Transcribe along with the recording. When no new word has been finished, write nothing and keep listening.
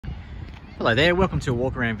Hello there, welcome to a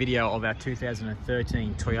walk around video of our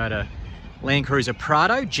 2013 Toyota Land Cruiser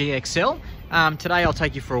Prado GXL. Today I'll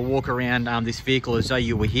take you for a walk around this vehicle as though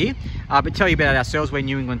you were here, but tell you about ourselves. We're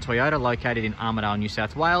New England Toyota, located in Armidale, New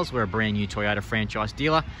South Wales. We're a brand new Toyota franchise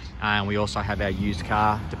dealer, and we also have our used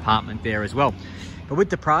car department there as well. But with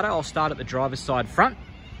the Prado, I'll start at the driver's side front.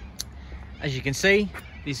 As you can see,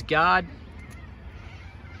 this guard,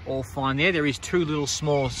 all fine there. There is two little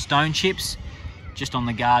small stone chips just on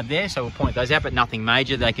the guard there, so we'll point those out, but nothing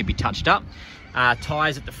major. They could be touched up.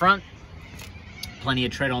 Tyres at the front, plenty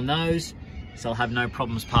of tread on those, so I'll have no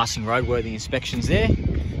problems passing roadworthy inspections there.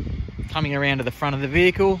 Coming around to the front of the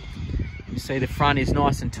vehicle, you see the front is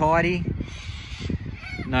nice and tidy,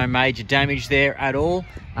 no major damage there at all.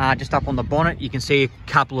 Just up on the bonnet, you can see a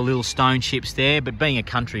couple of little stone chips there, but being a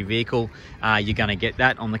country vehicle, you're going to get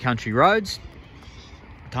that on the country roads.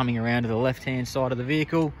 Coming around to the left hand side of the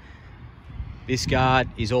vehicle, this guard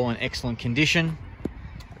is all in excellent condition.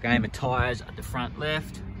 Again, the tyres at the front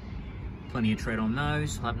left, plenty of tread on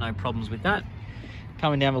those. I'll have no problems with that.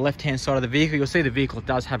 Coming down the left hand side of the vehicle, you'll see the vehicle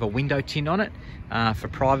does have a window tint on it for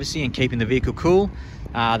privacy and keeping the vehicle cool.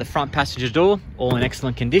 The front passenger door, all in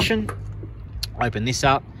excellent condition. Open this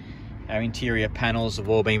up. Our interior panels have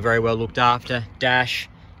all been very well looked after. Dash,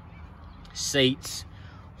 seats,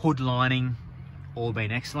 hood lining, all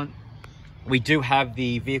been excellent. We do have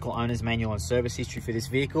the vehicle owner's manual and service history for this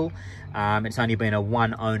vehicle. It's only been a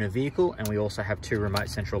one owner vehicle, and we also have two remote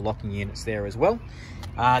central locking units there as well.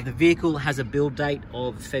 The vehicle has a build date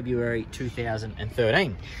of February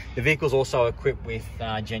 2013. The vehicle is also equipped with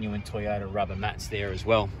genuine Toyota rubber mats there as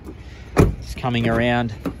well. Just coming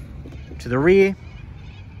around to the rear,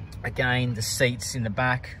 again, the seats in the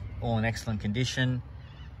back, all in excellent condition.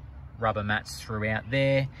 Rubber mats throughout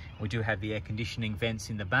there. We do have the air conditioning vents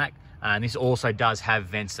in the back, and this also does have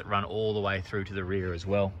vents that run all the way through to the rear as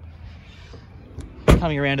well.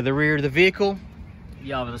 Coming around to the rear of the vehicle,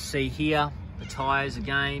 you're able to see here the tyres,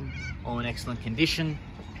 again, all in excellent condition.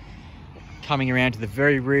 Coming around to the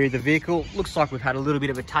very rear of the vehicle, looks like we've had a little bit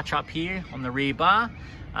of a touch up here on the rear bar,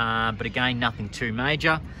 but again, nothing too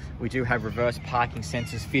major. We do have reverse parking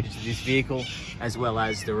sensors fitted to this vehicle, as well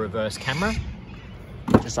as the reverse camera.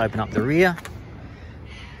 Just open up the rear.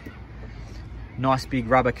 Nice big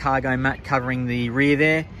rubber cargo mat covering the rear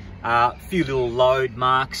there. A few little load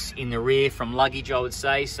marks in the rear from luggage, I would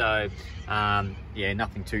say. So yeah,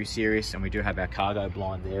 nothing too serious. And we do have our cargo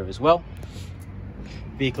blind there as well.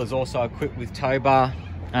 Vehicle is also equipped with tow bar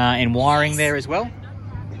and wiring there as well.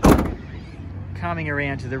 Coming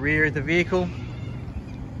around to the rear of the vehicle,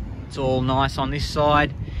 it's all nice on this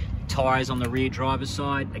side. Tyres on the rear driver's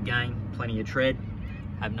side, again, plenty of tread.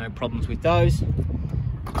 Have no problems with those.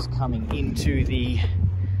 Just coming into the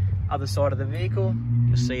other side of the vehicle,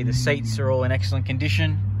 you'll see the seats are all in excellent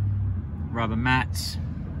condition. Rubber mats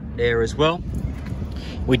there as well.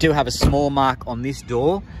 We do have a small mark on this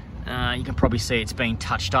door. You can probably see it's been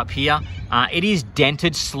touched up here. It is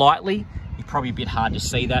dented slightly. It's probably a bit hard to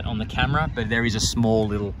see that on the camera, but there is a small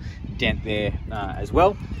little dent there as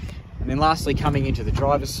well. And then lastly, coming into the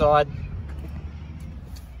driver's side,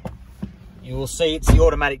 you will see it's the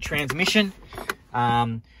automatic transmission,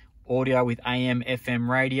 audio with AM, FM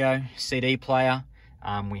radio, CD player.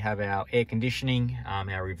 We have our air conditioning,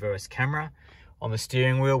 our reverse camera. On the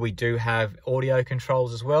steering wheel, we do have audio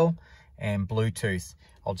controls as well, and Bluetooth.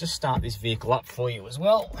 I'll just start this vehicle up for you as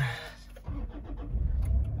well.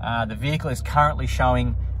 The vehicle is currently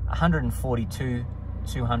showing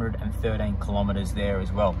 142,213 kilometers there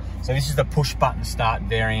as well. So this is the push button start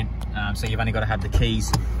variant, so you've only got to have the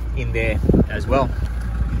keys in there as well.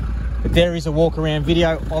 But there is a walk around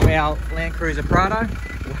video of our Land Cruiser Prado.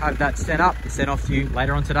 We'll have that set up and sent off to you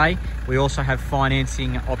later on today. We also have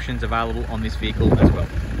financing options available on this vehicle as well.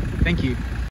 Thank you.